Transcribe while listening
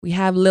We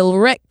have Lil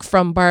Rick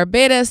from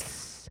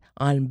Barbados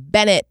on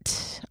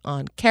Bennett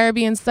on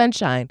Caribbean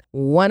Sunshine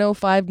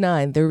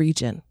 105.9 The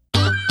Region.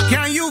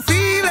 Can you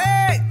feel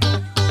it?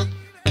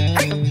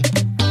 Hey.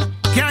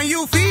 Can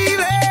you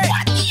feel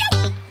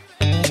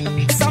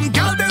it? Some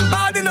gal them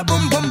bad in a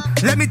boom boom.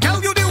 Let me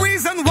tell you the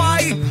reason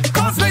why.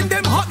 Cause when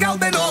them hot gal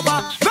bend over,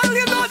 well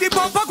you know the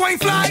bumper going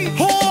fly.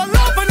 Hold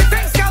up on the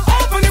things, gal,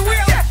 open the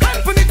wheel.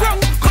 Hand on the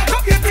ground, cock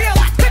up your tail.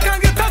 Take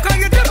on your tuck on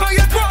your dip on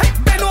your throat.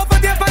 Bend over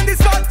there on the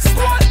spot.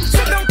 Squat,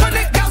 sit down on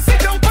it, gal, sit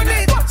down on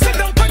it. Sit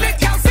down on it,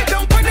 gal, sit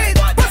down on it.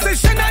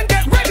 Position and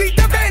get ready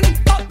to bend.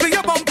 Up to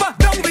your bumper,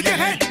 down with your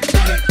head.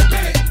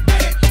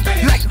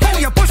 Like how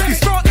you push the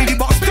straw in the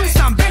box to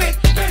some Bennett.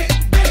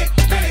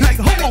 Like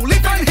how only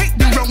can hit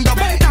the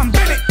roundabout and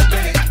Bennett.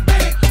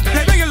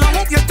 Like when you long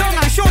up your tongue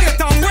and show your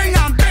tongue ring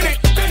and Bennett.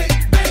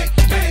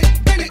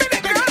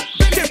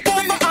 Tip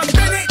over and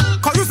Bennett.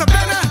 Cause you's a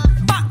Bennett.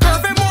 Back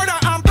curving more than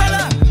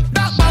umbrella.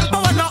 That bumper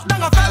will knock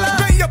down a fella.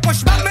 When you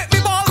push back, make me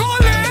ball.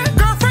 Call it.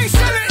 Girlfriend,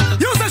 shell it.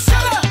 Use a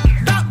sheller.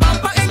 That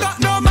bumper ain't got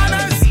no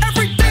manners.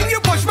 Everything you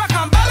push back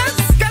and balance.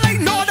 Girl, I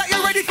know that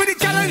you're ready for the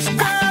challenge.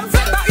 Girl,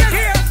 sit back your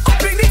hair.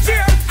 Up in the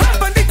chair.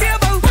 Hand on the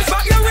table. Push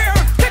back your rear.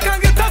 Kick on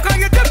your tuck on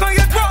your dip on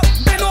your throat.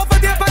 Bend over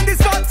there on the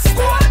spot.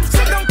 Squat.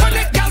 Sit down on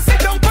it, gal, sit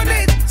down on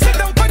it. Sit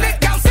down on it,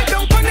 gal, sit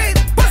down on it.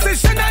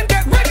 Position and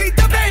get ready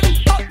to bend.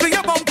 Up to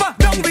your bumper,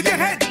 down with your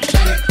head.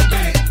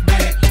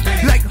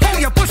 Like how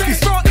you push the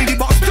straw in the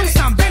box to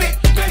some Bennett.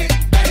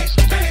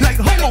 Like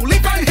how only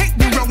can hit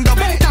the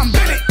roundabout and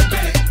Bennett.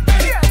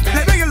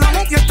 Like when you long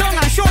up your tongue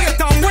and show your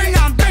tongue ring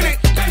and Bennett.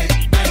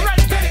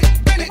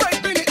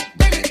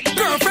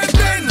 Girlfriend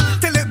bend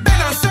till it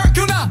bend and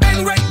circular.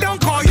 Bend right down,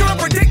 call you a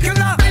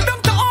particular. Bend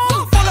them to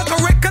all, follow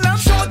curriculum.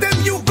 Show them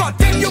you got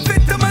them, you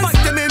vitamin.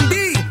 Vitamin B,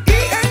 E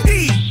and D.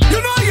 You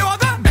know the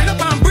other. Bend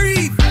up and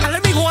breathe. And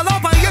let me hold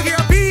up on your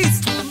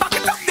hairpiece. Back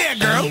it up there,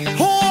 girl.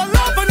 Hold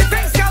up on the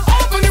things, gal,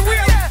 open the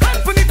wheel.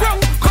 Hand on the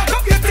ground, cock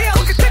up your tail.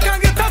 Take on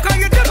your tuck on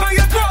your dip on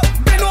your throat.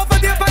 Bend over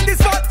there on the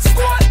spot.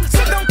 Squat.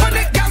 Sit down on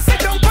it, gal, sit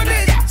down on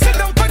it. Sit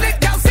down on it,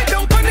 gal, sit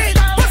down on it.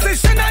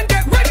 Position and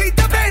get ready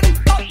to bend.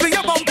 Up to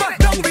your bumper,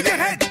 down with your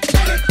head.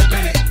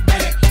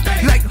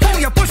 Like how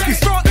you push the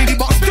straw in the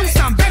box to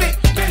some Bennett.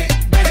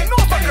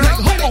 Like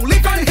how only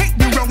can hit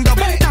the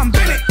roundabout and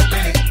Bennett.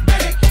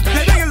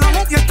 Like when you long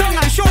up your tongue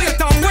and show your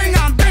tongue ring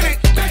and Bennett.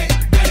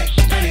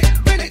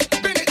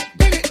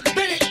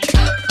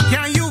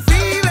 Can you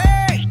feel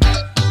it?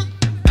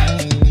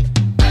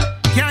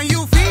 Can you feel it? Can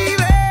you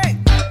feel it?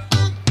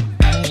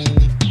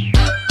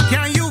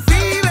 Can you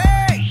feel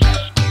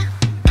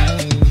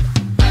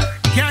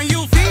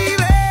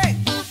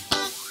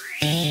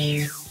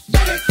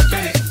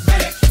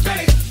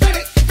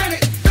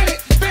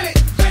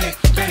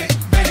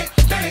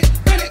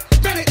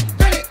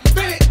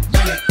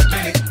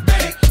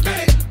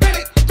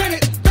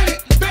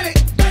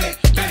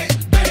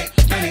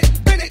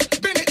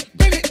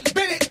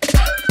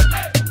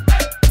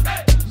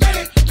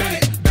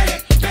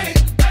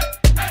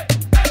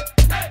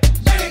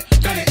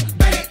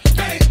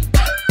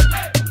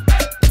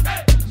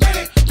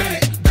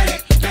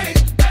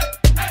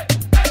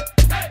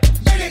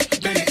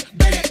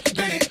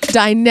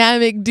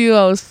Dynamic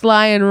duo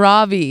Sly and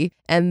Robbie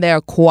and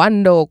their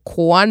Cuando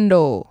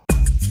Cuando.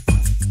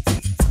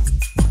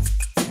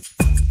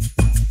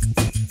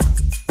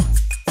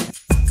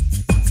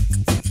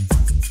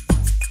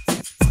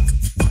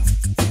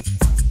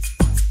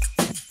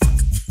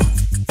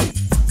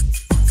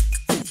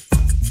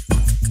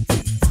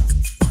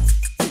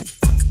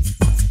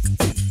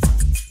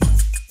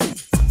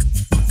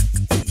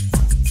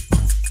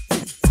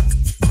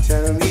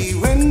 Tell me,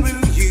 when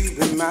will you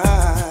be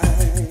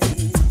mine?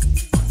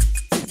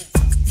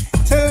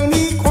 Tell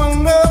me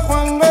cuando,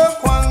 cuando,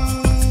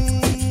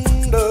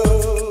 cuando.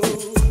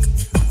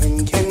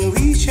 When can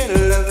we share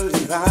love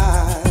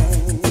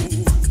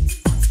divine?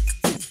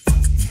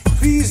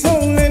 Please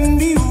don't let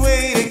me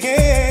wait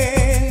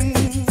again.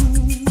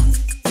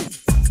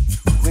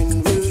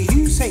 When will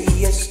you say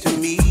yes to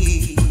me?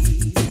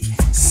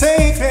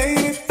 Say,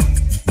 babe,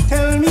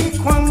 tell me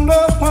cuando,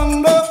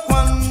 cuando,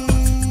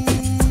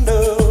 cuando.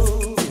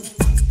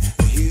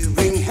 You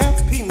bring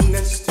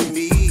happiness to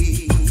me.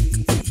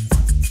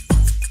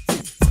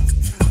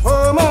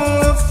 Oh, my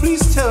love,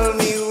 please tell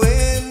me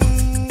when.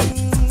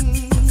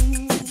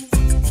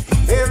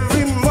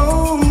 Every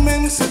moment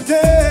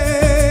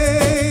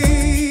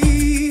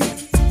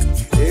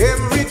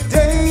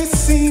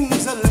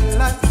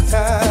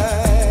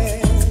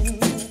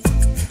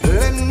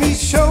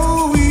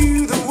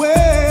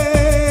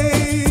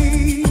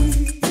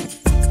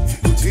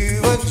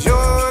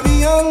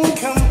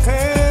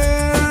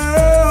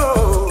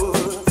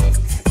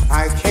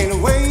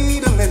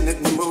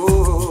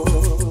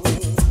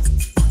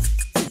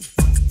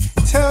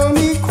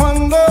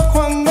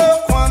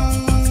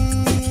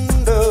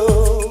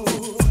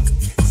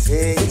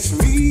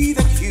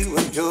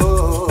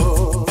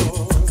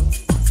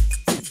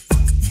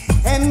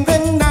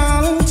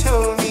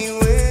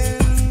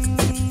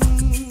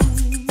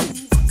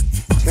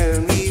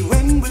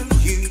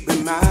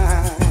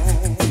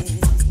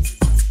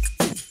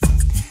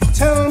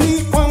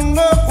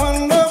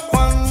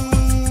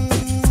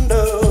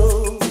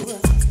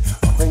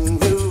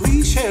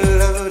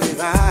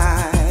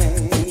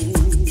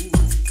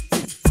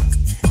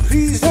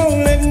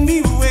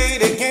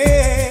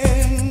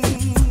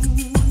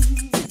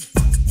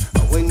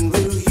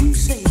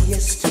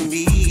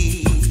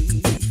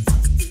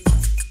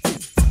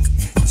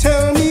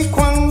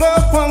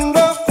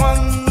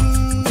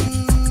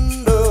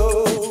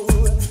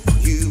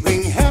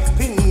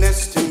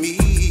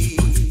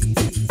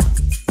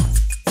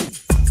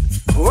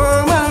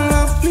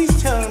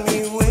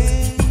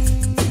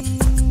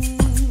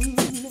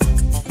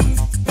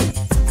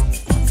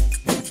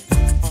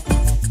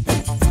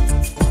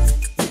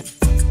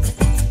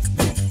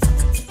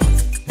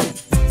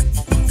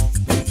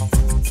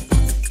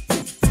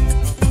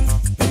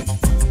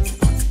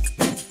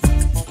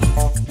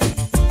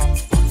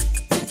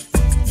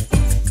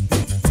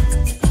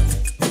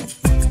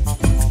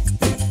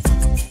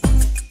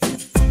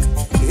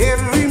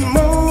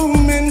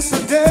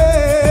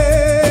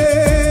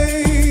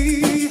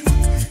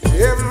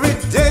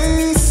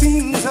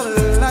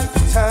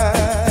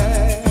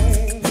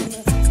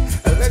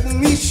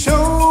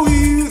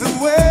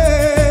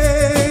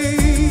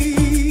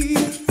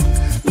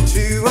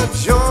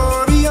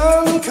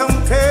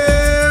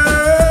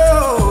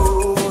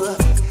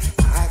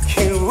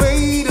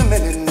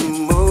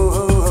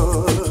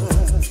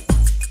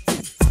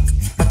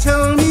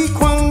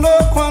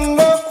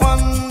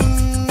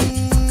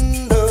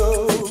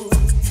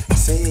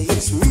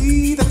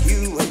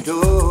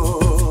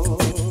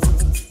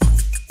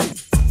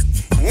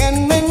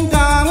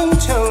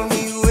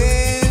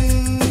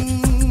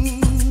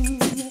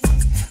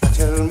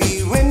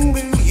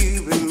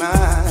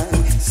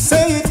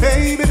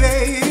baby,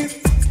 babe.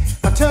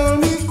 Tell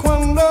me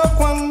quando.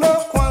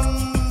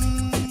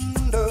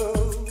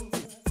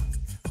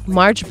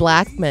 Marge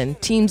Blackman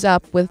teams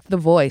up with The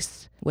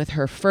Voice with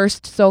her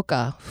first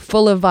soca,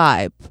 Full of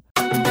Vibe.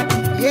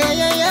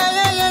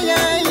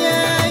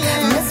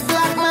 Miss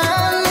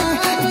Blackman,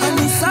 and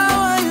it's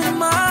how you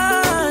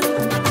man.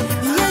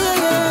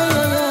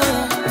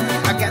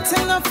 I got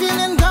enough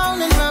feeling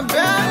down in my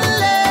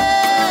belly.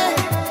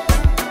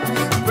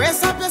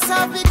 Brace up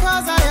yourself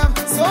because I have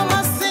so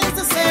much things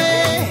to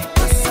say.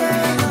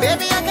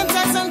 Baby, I can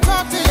text and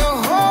talk to you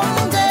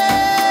whole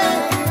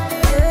day.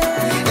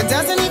 It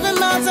doesn't even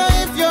matter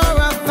if you're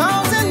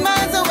 1,000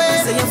 miles away.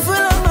 Say you're full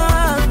of my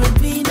heart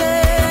with me, I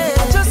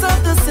just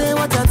have to say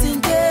what I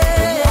think. I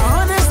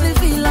honestly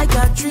feel like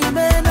I'm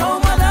dreaming. Oh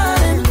my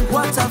darling,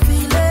 what a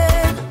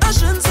feeling. I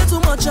shouldn't say too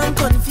much, I'm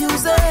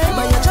confusing,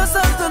 but you just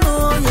have to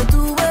know you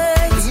do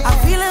it. I'm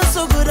feeling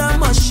so good, I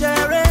must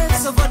share it.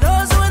 So for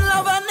those who in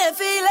love and they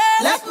feel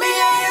it, let me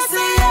hear you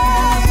say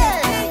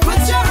yeah.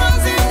 Put your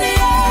hands in the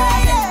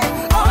air.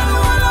 All the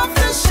one off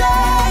the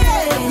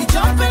share. We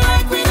jumping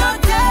like we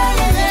don't care.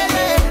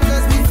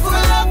 Cause we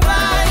full of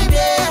vibe,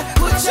 yeah.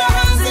 Put your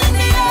hands in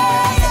the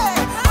air.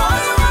 All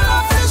the one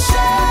off the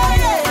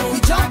share. We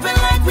jumping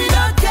like we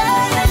don't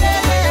care.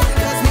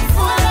 Cause we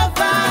full of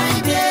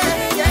vibe, yeah.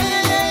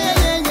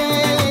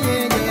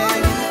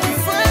 We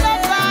full of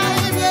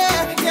vibe, yeah.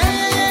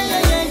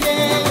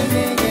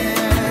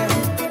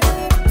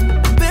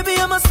 Baby,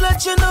 I must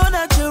let you know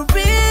that you're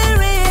real.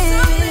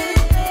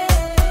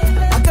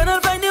 I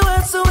cannot find the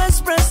words to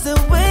express the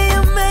way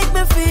you make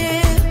me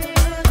feel.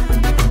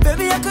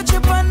 Baby, I could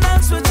trip and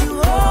dance with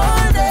you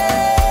all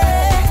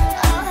day.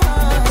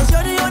 Cause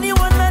you're the only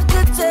one that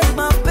could take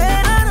my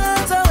pain and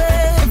hurt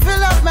away. You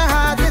fill up my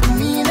heart with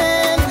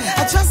meaning.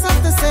 I just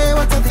have to say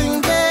what I'm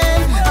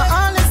thinking. I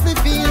honestly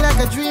feel like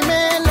I'm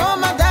dreaming. Oh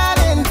my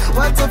darling,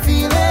 what a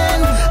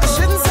feeling. I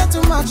shouldn't say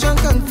too much and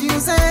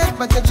confuse it,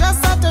 but you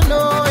just have to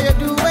know you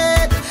do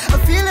it. I'm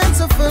feeling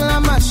so full, I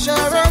must share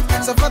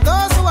it. So for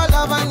those who are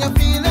love and you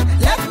feel it,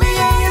 let me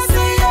hear you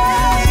say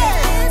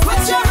yeah.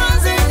 Put your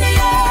hands in the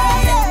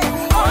air.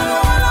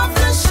 All off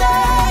the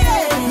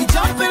share. We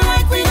jumping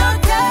like we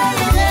don't care.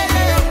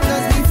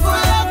 Cause we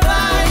full of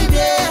vibe,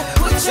 yeah.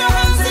 Put your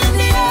hands in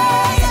the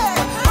air.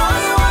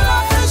 All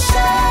off the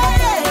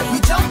share. We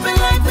jumping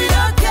like we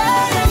don't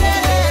care.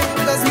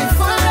 Cause we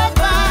full of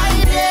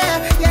vibe, yeah.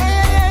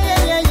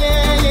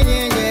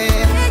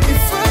 We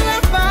full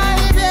of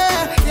vibe, yeah.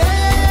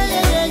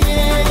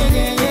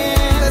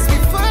 Cause we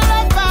full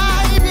of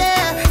vibe,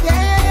 yeah.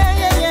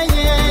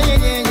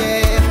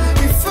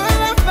 We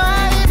full of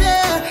vibe,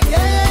 yeah.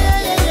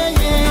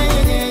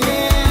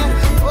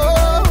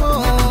 Oh,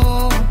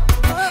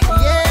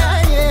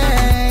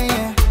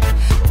 yeah.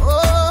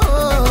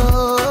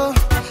 Oh,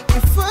 we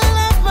full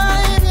of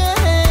vibe,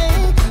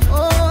 yeah.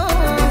 Oh,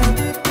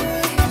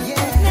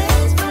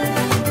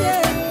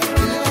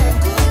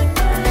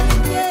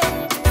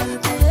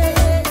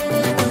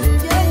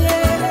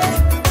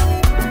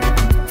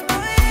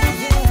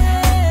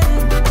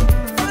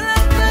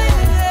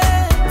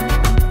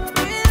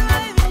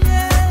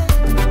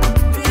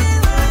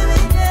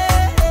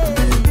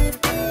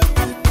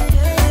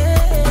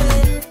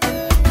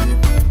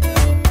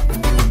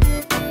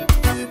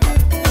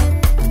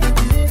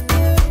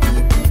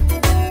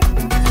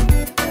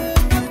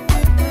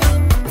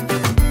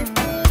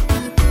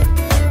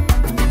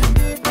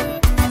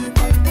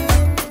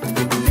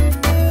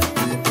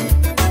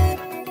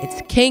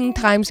 It's King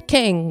Times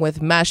King with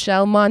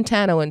Machelle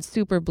Montano and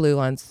Super Blue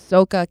on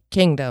Soca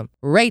Kingdom.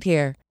 Right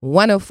here,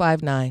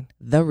 105.9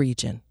 The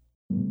Region.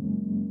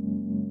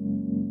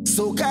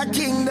 Soca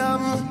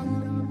Kingdom,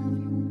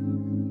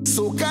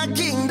 Soca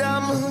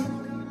Kingdom,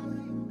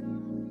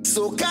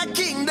 Soca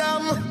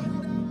Kingdom.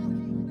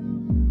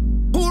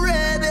 Who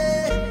ready?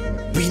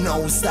 We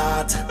now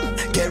start.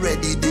 Get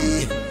ready,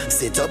 day.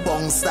 Set a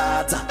bong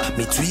start.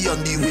 Meet we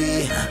on the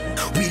way.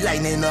 We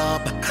lining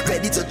up,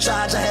 ready to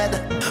charge ahead.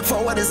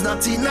 Forward is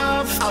not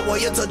enough. I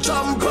want you to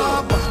jump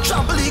up,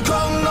 trample the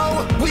ground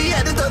now. We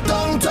heading to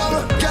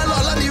downtown. Get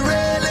all on the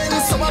railing.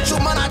 So much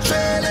woman are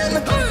trailing.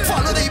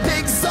 Follow the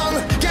big song.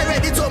 Get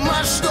ready to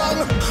mash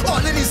down. All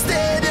in the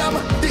stadium,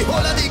 the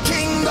whole of the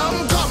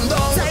kingdom. Come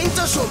down. Time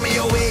to show me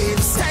your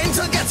waves. Time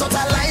to get out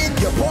of line.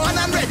 You're born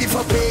and ready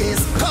for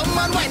pace. Come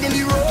and wind in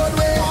the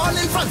roadway. All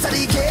in front of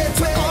the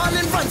gateway. All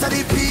in front of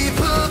the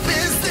people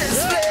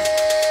business way.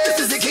 This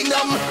is the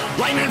kingdom.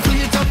 Wine and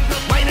free it up.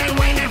 Wine and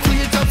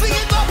free it up. Free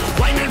it up.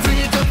 Wine and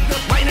free it up.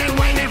 Wine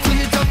and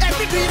free it up.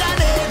 Every beat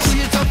and age.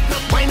 Free it up.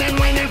 Wine and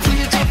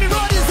free it up. Every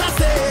road is a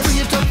stage.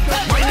 Free it up.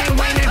 Wine and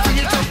free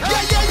it up.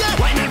 Yeah.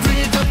 Wine and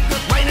free it up.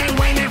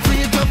 Wine and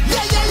free it up.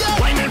 Yeah.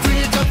 Wine and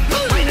free it up.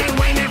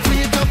 Wine and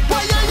free it up.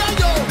 Why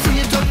yo. Free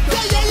it up.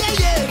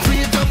 Yeah.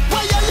 Free it up.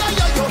 Why yo.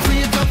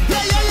 Free it up.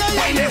 Yeah.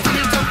 Wine and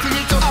free it up.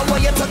 I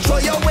want you to throw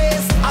your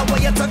waist. I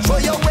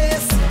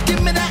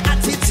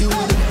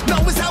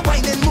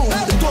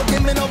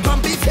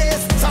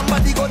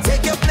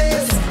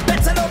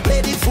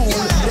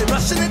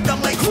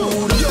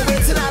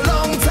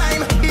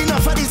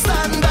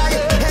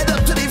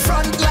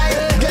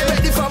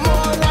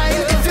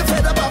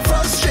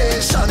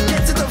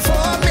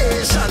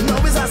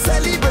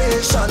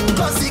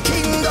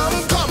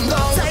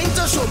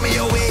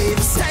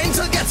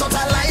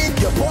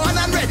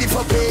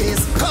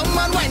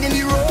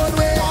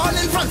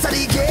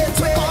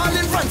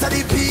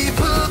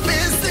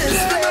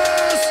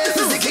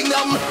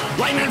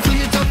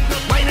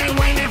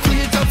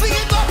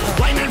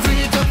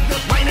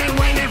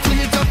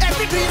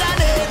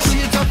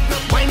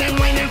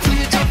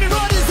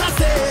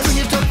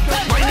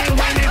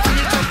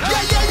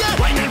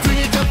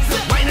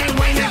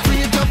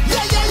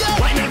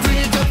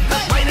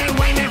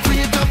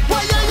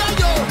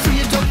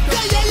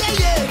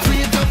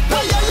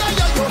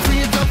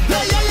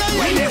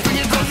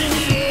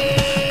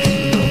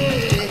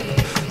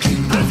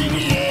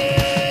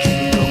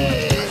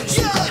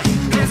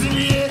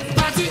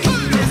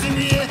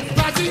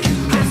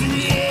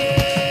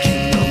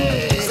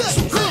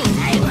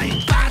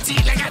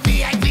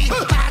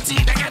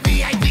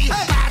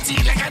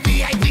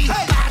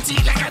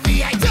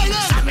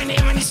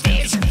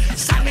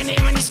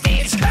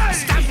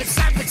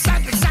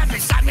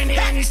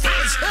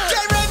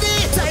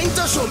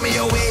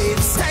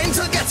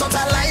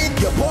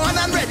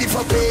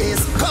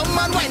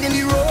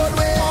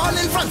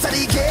front of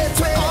the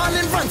gateway, all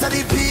in front of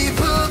the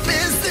people.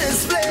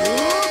 Business play.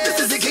 This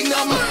is the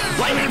kingdom.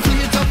 Wine and free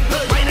it up,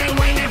 wine and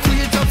free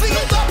it up, free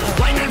it up,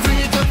 wine and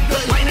free it up,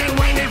 wine and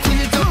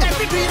free it up.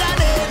 Every green and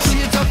age,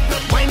 free it up,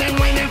 wine and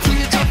free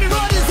it up. Every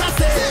road is a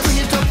stage,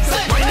 free it up,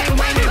 wine and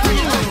free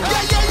it up.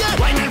 Yeah, yeah, yeah.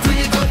 Wine and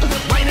free it up,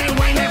 wine and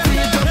free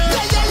it up.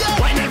 Yeah, yeah,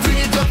 yeah. Wine and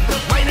free it up,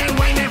 wine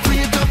and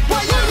free it up.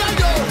 Why yeah, yeah,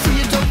 yo,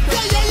 free it up.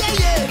 Yeah, yeah,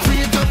 yeah, yeah. Free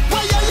it up.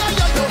 Why yeah, yeah,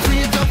 yeah, yo,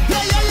 free it up.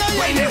 Yeah, yeah, yeah, yeah.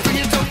 Wine and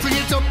free it up,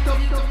 free it up.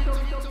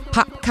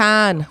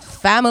 Popcorn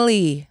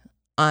Family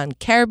on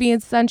Caribbean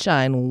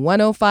Sunshine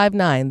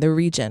 105.9 The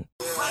Region.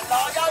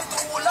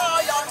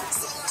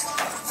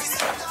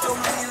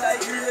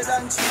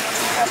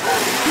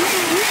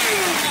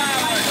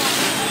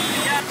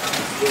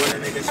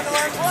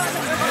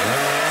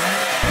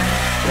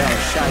 Yo,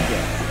 Shaggy.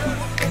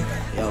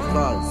 Yo,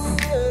 Cuz.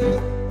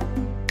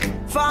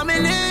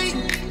 Family.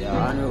 Yo,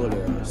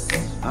 Unrollers.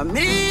 I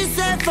me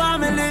say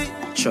family.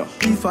 Sure.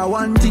 If I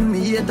want thing, me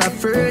hate a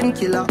fern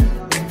killer.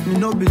 Me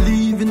no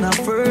believe in a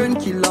fern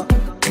killer.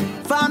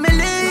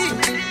 Family.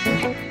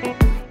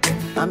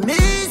 I me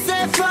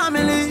say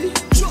family.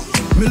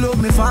 Me love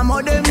me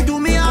family, them to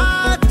me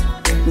heart.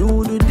 Me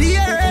would do the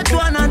earth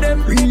one of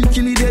them. Real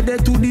killy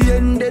dead to the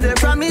end, dead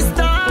from me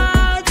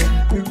start.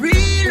 Me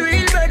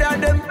real better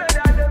them.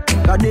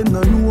 Cause them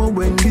no know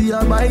when we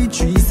a buy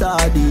 3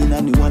 sardines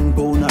and the 1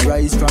 pound of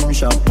rice from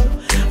shop.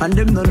 And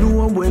them no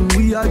know when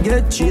we a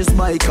get chased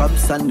by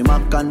cops and the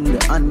mac and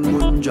the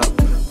handgun job.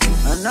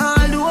 And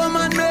all the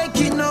woman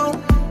make it now.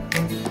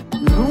 Me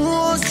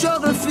know how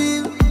struggle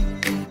feel.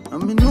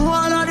 And me know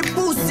all of the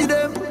pussy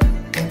them.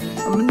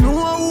 And me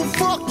know who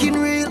fucking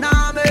real.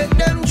 Now make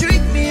them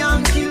trick me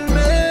and kill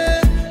me.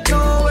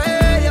 No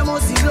way, you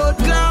must see blood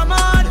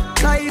glamour.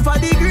 Life are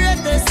the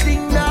greatest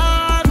thing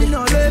that me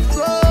no left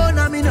go,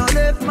 now me no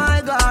left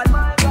my God.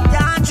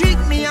 Can't trick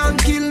me and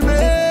kill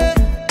me.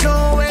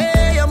 No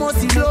way, you must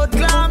see blood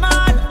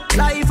glamour.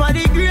 Life are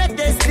the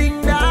greatest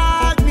thing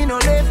that me no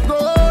left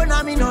go,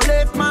 now me no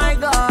left my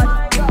God.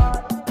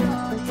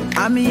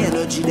 And me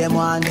energy them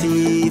want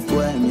thief.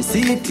 When me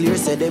see it clear,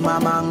 say them a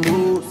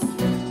mangoes.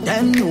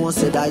 Them know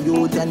say that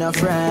you and a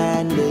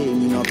friend. They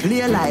me no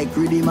play like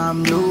rhythm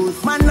and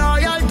blues. Man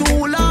loyal,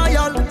 too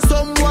loyal.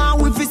 Someone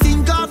with his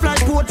sink off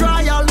like Port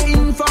Royal.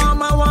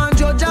 Informer want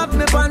judge up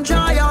me pan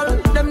trial.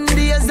 Them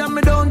days that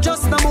me don't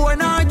just no boy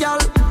nor girl.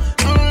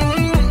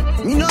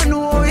 Me no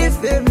know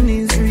if heaven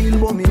is real,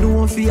 but me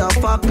know fear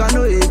fuck I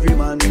know every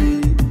man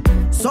real.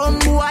 Some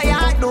boy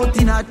I don't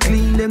think I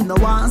clean. Them no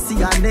want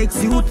see a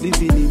next youth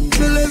living in.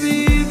 Believe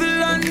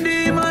evil and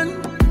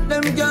demon.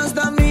 Them can't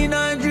stop me in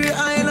Nigeria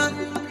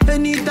Island.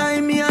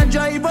 Anytime me a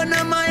drive on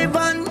my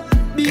van,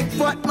 big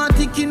fat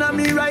matic in a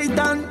me right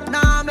hand.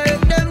 Now make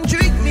them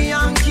trick me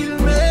and kill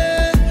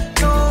me.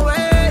 No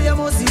way, you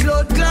must see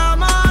blood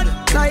glamour.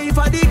 Life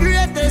are the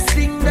greatest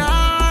thing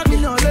that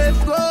me no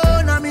left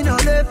go, now me no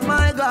left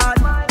my God.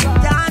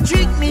 Can't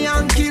trick me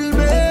and kill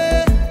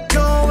me.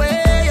 No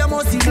way, you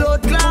must see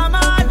blood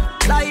glamour.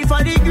 Life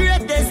are the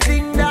greatest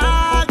thing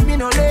that me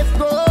no left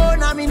go,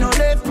 now me no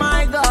left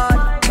my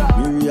God.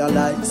 Me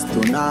realize to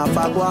not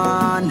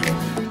forget.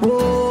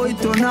 Oh, it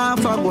don't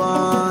have a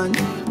one.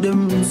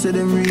 Them say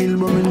them real,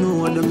 but me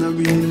know them not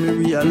real. Me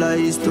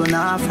realize don't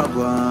have a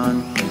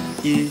one.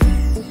 Yeah,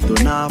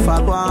 don't have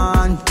a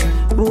one.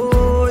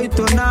 Oh, it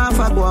don't have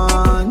a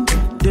one.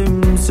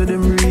 Them say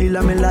them real,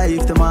 and me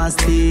life them a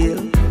steal.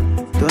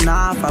 Don't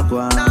have a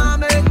one. Now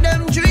make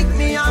them trick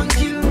me and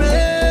kill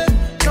me.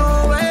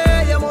 No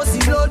way, you must see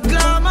blood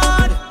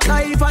glamour.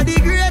 Life are the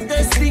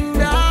greatest thing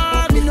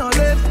that me no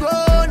left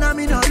go, now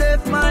me no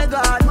left my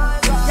God.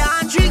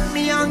 Can't trick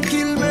me and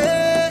kill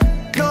me.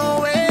 No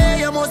way,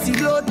 you must see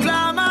blood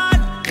glamour.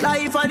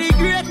 Life are the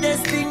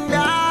greatest thing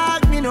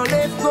that me no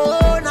left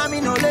go, now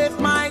me no left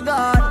my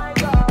God.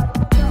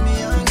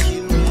 Me and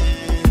kill me.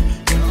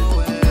 No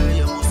way,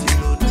 you must see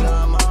blood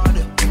glamour.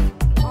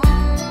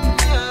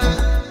 Yeah.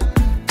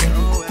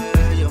 No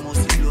way, you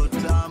must see blood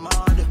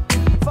glamour.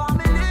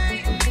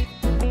 Family.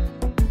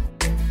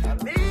 I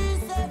mean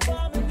say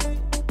family.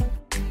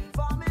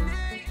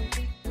 Family.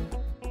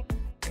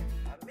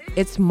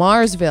 It's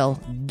Marsville,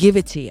 Give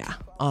It To Ya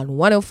on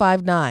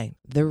 105.9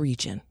 The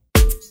Region.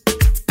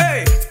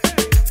 Hey,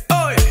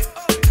 oi,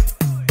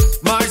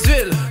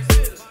 Marsville,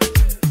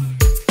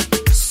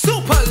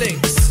 Super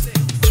Links.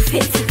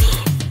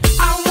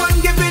 I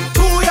want give it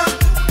to ya.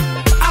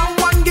 I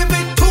want give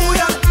it to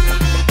ya.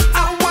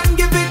 I want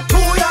give it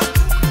to ya.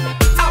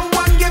 I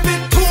want give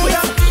it to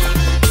ya.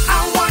 I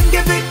want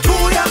give it to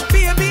ya,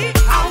 baby.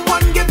 I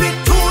want give it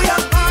to ya,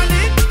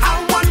 honey. I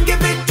want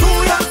give it to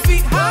ya,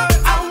 sweetheart.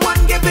 I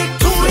want give it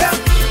to ya.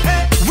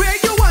 Where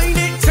you whine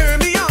it, turn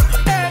me on.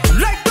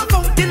 Like the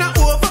fountain I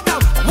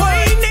overcome.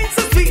 Whining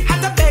so sweet, had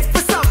to beg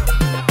for some.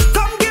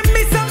 Come give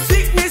me some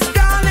sweetness,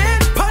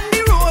 darling. Pon the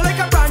roll like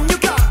a brand new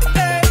car.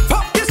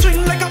 Pop your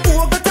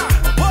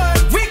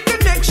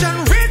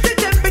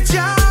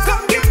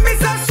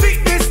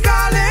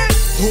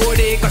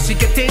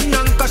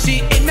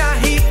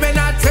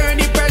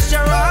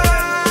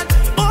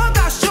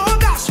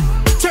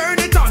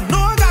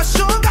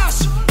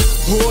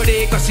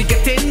cause she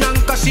getting on,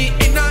 cause she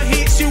in a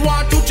heat, she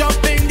want to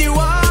jump in the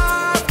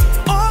water.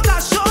 Oh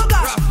gosh,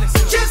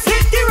 just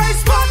hit the right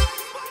spot.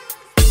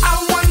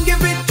 I want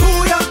give it to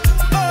ya.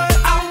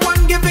 I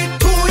want give it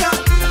to ya.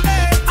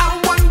 I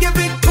want give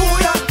it to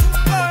ya.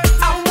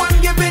 I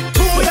want give it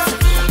to ya.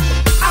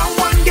 I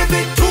want give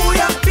it to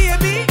ya,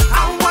 baby. I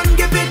want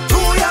give it to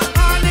ya,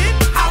 honey.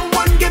 I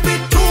want give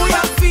it to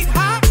ya,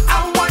 sweetheart. I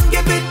want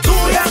give it to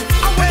ya.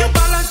 I want you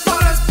balance,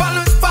 balance,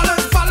 balance,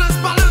 balance, balance,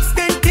 balance,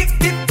 then tick,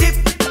 tick, tick.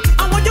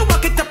 I want you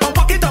walk it up, and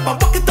walk it up, and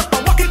walk it up,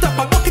 and walk it up,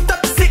 and walk it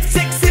up, sick,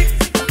 sick, sick.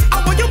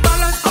 I want you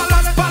balance,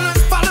 balance,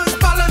 balance, balance,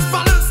 balance,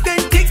 balance, then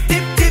tick,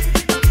 tick, tick.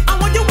 I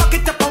want you walk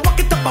it up, and walk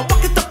it up, and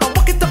walk it up, and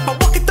walk it up, and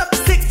walk it up,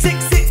 sick,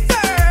 sick, sick.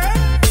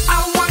 I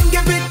want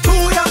give it to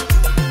ya.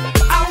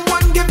 I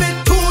want give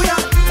it to ya.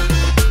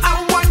 I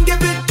want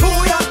give it to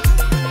ya.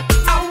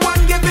 I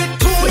want give it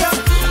to ya.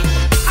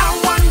 I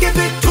want give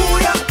it to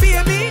ya,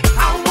 baby. I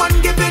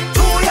want give it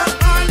to ya,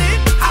 honey.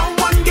 I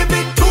want give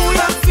it to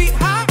ya,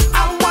 sweetheart. I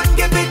want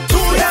give it to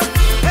ya.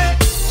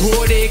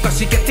 Oh, they cause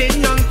she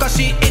getting on, cause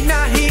she in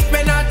a heat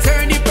when I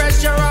turn the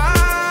pressure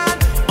on.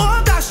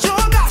 Oh gosh,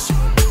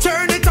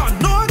 turn it on.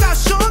 Oh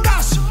gosh.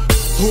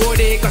 Oh,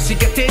 they cause she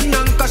getting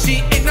on, cause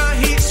she in a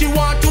heat, she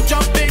want to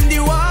jump in the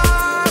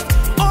water.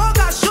 Oh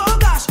gosh,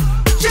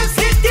 just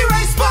hit the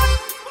right spot.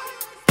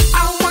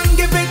 I want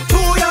give it to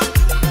ya.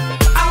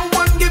 I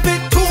want give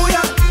it to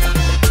ya.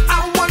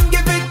 I want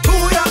give it to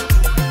ya.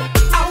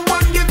 I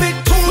want give it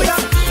to ya.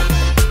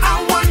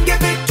 I want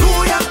give it to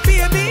ya,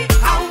 baby.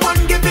 I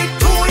want give it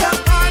to ya,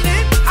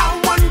 honey. I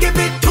want give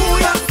it to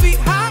ya,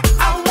 sweetheart.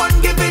 I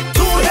want give it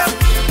to ya.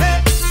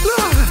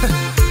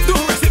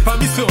 Don't rest it for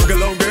me so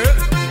long, girl.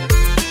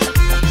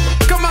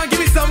 Come on, give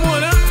me some more,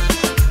 huh?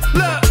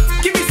 Look,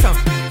 give me some.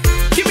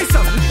 Give me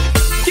some.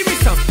 Give me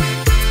some.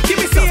 Give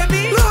me some.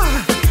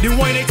 The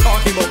wine they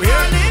talking about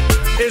here.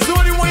 It's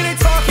all the wine they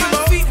talking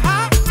about.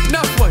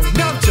 Enough wine,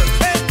 enough just.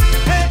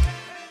 Hey.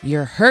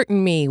 You're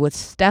Hurting Me with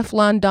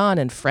Stefflon Don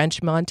and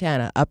French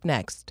Montana up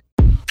next.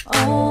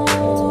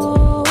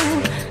 Oh,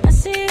 I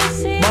see.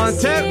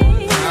 Montana.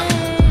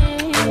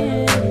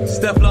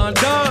 Stefflon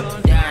Don.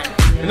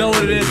 You know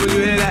what it is when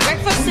you hear that?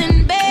 Breakfast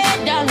in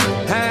bed,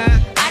 darling. Huh?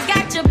 I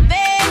got your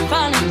bed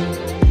falling.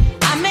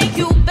 I make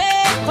you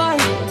bed for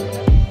it.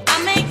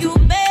 I make you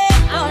bed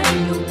for it.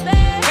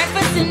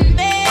 Breakfast in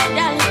bed,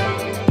 darling.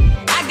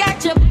 I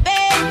got your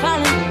bed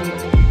falling.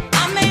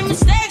 I made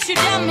mistakes, you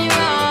done me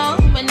wrong,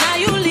 but now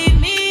you leave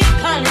me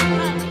calling.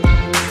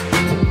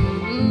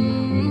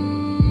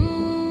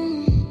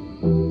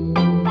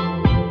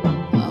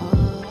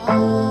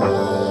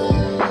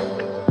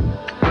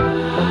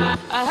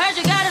 I heard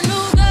you got a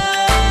new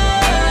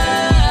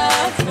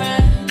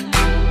girlfriend,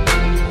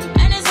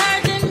 and it's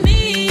hurting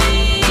me.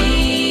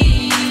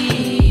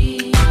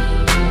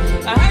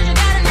 I heard you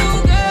got a new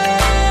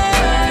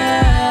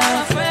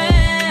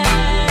girlfriend,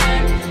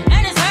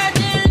 and it's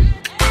hurting.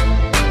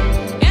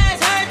 Yeah,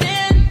 it's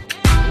hurting.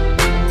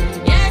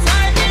 Yeah, it's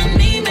hurting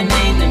me, me.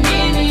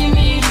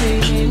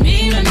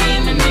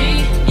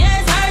 Yeah,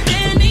 it's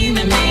hurting me,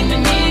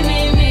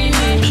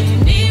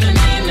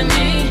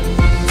 me.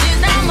 She's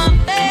not my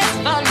best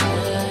falling.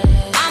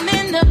 I'm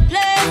in the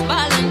place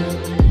falling.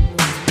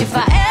 If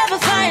I ever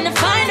find her,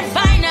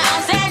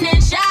 I'm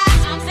sending shots.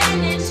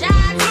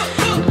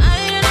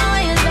 You know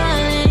what you're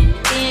darling.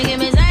 Can you give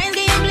me signs?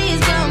 Can you please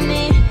come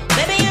me?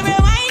 Baby, you're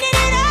rewinding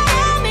it all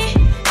on me.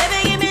 Baby,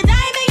 give me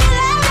time and you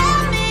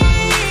love me.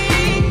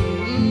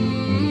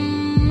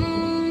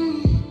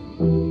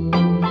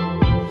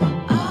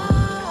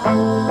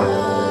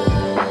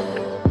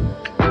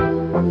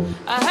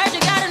 I heard you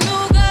got a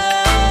new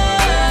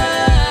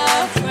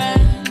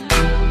girlfriend,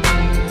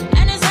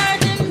 and it's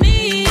hurting me.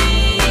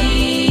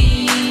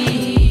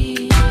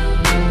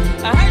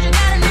 I heard you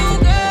got a new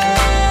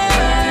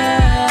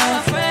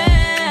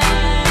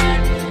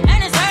girlfriend,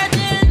 and it's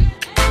hurting.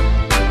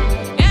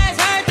 Yeah, it's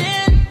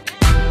hurting.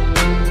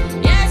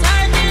 Yeah, it's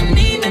hurting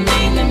me, me.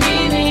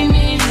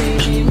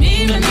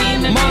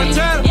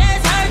 Montana. Yeah,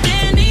 it's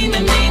hurting me,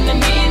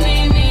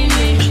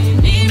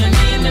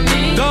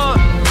 me. Don.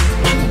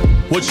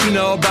 What you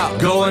know about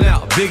going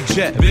out? Big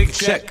jet, big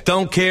check.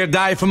 Don't care,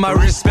 die for my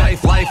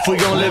respect. Life, we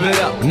gon' live it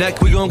up.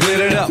 Neck, we gon'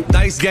 glitter it up.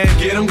 Dice game,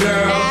 get 'em,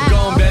 girl.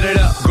 Gon' bet it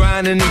up.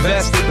 Grind and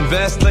invest it.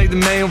 Invest, play the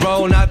main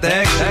role, not the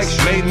extras.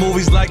 Made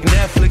movies like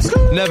Netflix.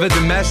 Never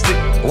domestic.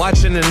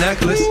 Watching the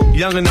necklace.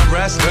 Young and I'm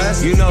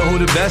restless. You know who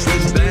the best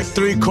is.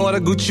 3/4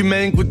 Gucci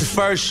Mane with the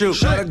first shoe.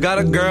 Got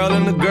a girl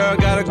and the girl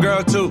got a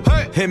girl too.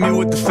 Hit me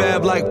with the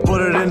fab like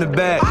put it in the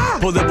bag.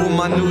 Pulled up with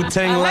my new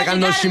tank like I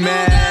know she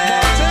mad.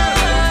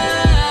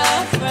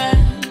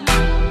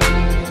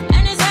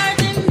 And it's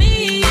hurting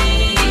me.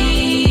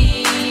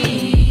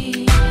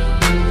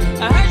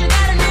 I heard you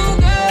got a new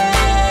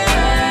girlfriend,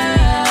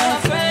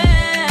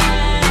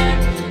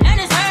 and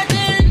it's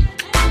hurting.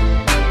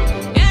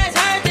 Yeah, it's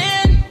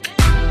hurting.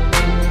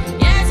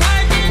 Yeah, it's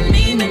hurting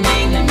me, me.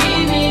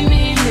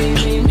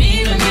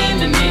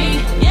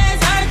 Yeah,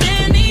 it's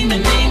hurting me, me.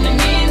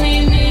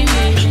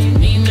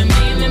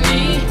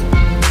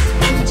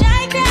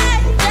 Jai cry,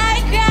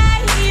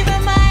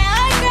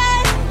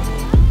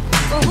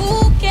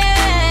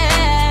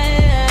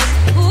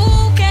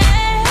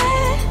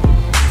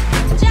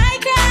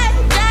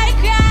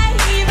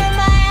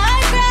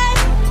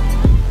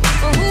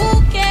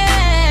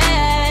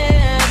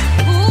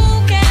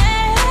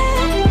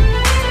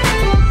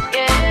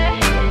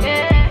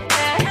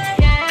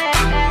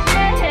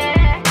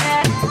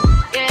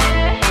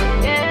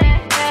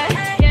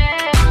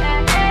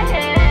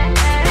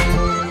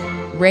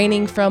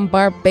 Reigning from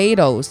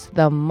Barbados,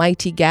 the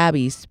mighty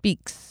Gabby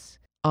speaks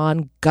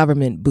on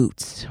government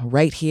boots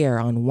right here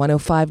on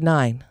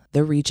 105.9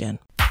 The Region.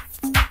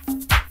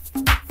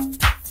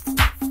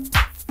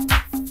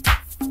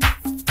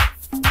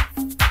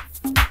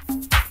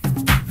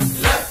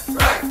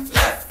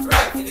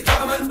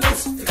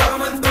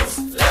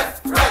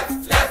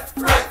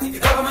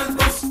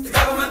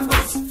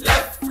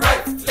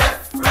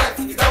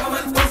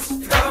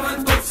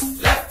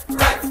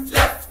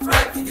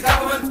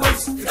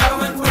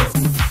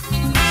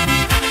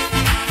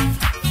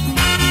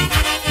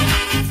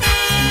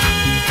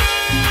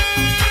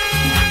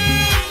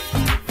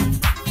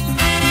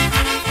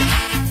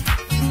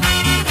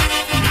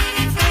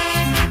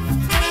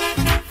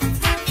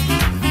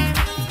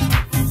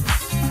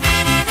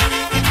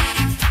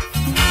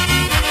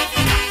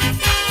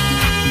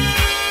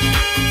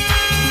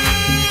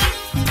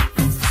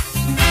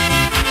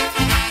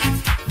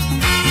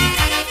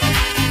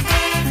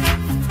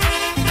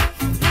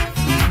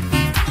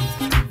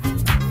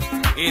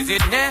 Is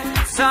it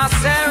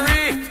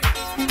necessary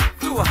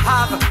to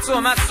have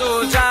so much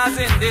soldiers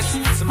in this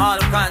small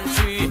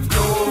country?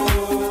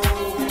 No,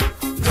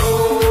 no,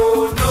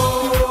 no,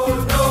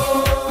 no.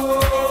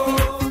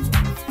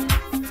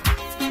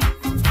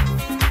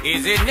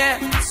 Is it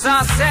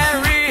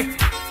necessary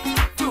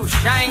to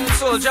shine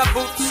soldier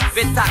boots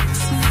with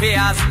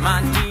taxpayers'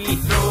 money?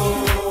 No,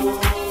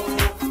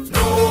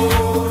 no,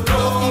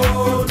 no,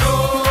 no.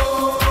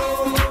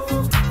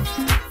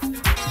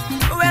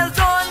 Well,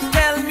 don't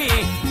tell me,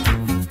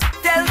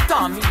 tell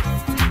Tommy,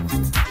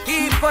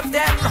 he put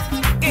them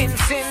in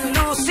St.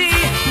 Lucie.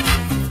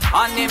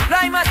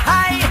 Unemployment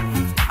high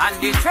and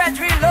the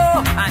treasury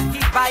low, and he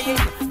buying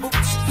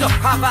boots to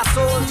cover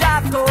soldier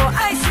toe.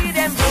 I see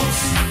them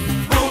boots,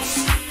 boots,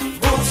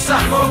 boots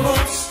and more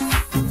boots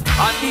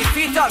on the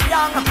feet of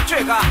young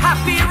trigger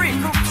happy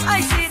recruits. I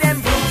see them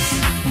boots,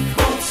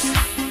 boots,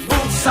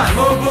 boots and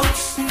more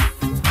boots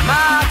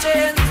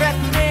marching,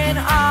 threatening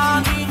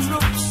army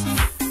troops.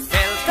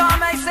 Tell Tom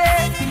I say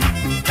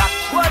that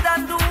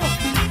wouldn't do.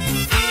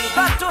 We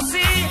got to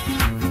see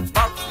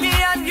about me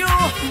and you,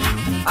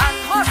 and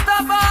most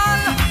of all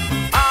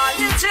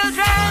the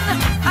children,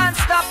 and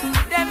stop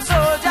them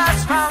soldiers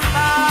from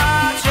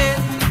marching.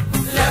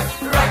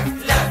 Left, right,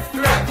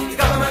 the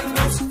government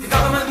boots, the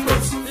government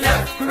boots.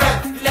 Left,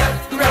 right,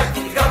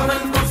 the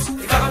government boots,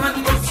 the government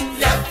boots.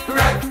 Left,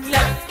 right,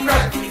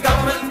 the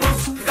government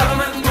boots, the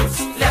government boots.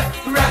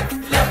 Left, right,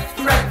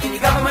 the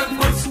government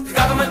boots, the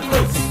government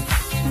boots.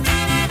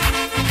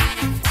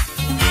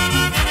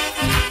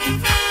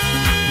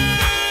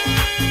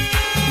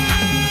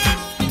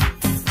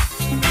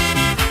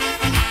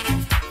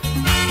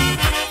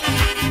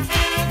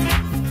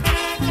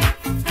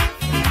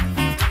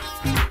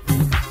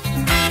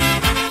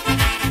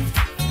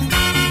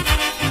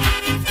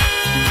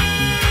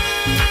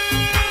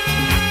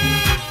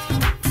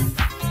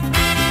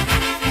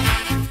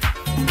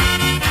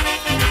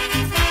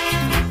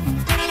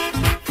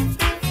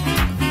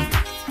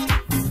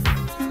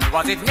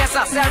 Was it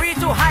necessary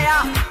to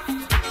hire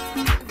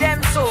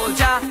them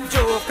soldier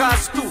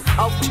jokers to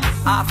out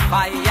a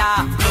fire?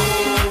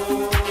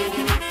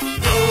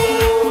 No,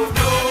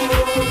 no,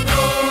 no,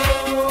 no.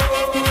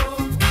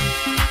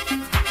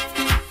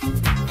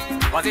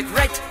 Was it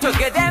right to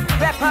give them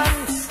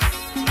weapons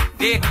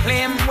they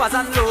claim was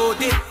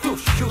unloaded to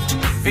shoot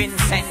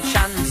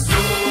Vincentians?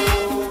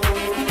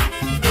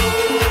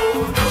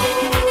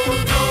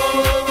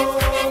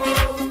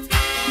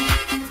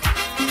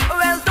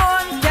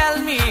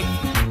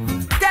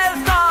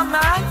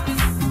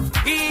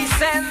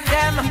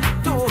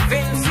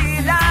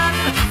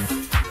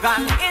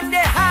 Gun in the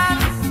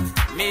hand,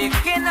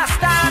 making a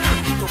stand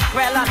to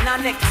quell a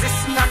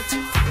non-existent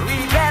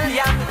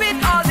rebellion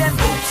with all them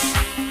boots,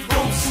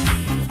 boots,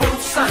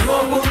 boots and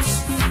more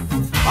boots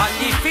on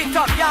the feet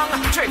of young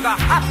trigger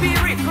happy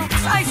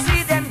recruits. I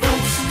see them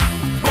boots,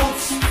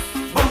 boots,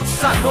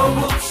 boots and more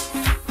boots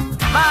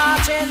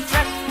marching,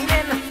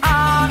 threatening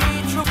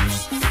army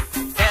troops.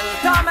 Tell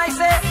them I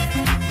say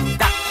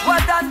that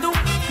what I do,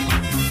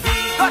 we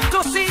got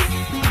to see,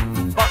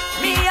 but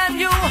me and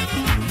you.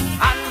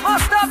 And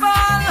most of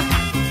all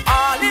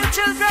the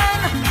children,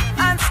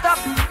 and stop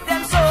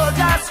them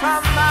soldiers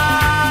from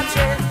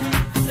marching.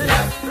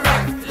 Left,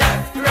 right,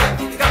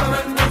 the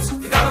government boots,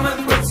 the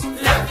government boots.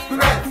 Left,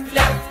 right,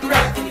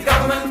 the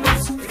government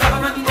boots, the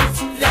government boots.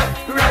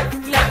 Left, right,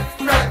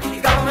 the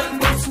government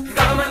boots, the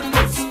government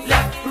boots.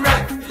 Left,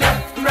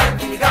 right,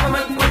 the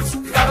government boots,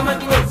 the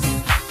government boots.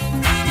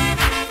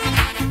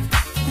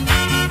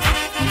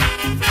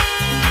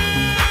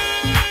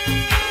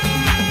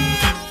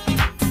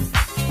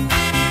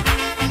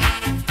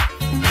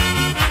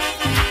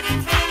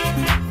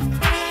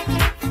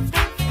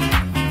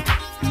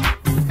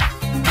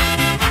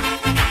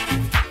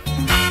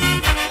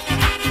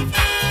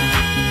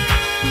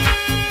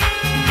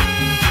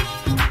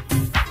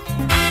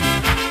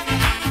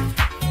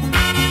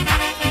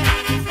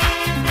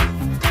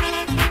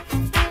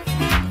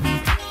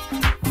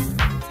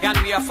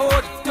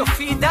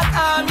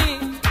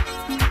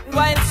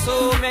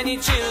 many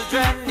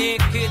children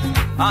naked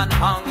and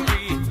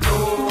hungry.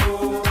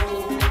 No,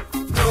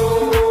 no,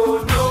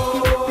 no,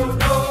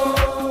 no.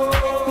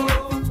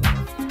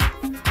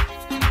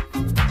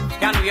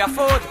 Can we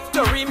afford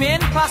to remain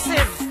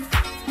passive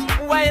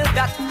while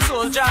that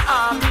soldier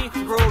army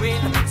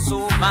growing so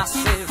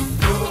massive?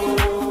 No,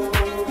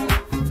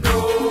 no,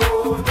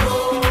 no,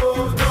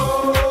 no.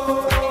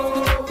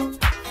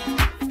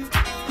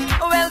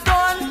 Well,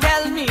 don't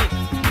tell me,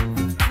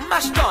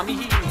 Mash Tommy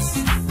Heels,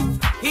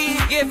 he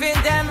giving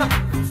them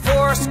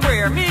 4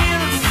 square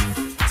meals.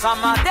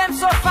 Some of them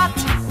so fat,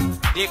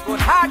 they could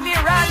hardly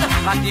run,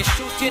 but they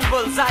shooting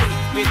bullseye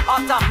with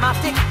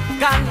automatic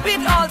gun.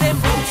 With all them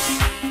boots,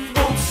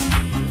 boots,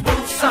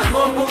 boots and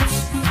more boots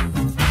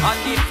on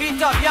the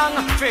feet of young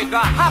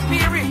trigger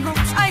happy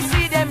recruits. I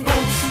see them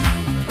boots,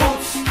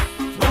 boots,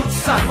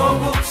 boots and more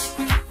boots,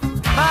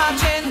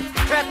 marching,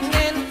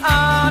 threatening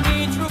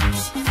army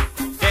troops.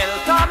 Tell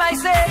Tom I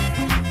say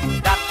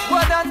that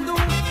wouldn't do.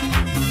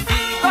 He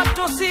got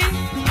to see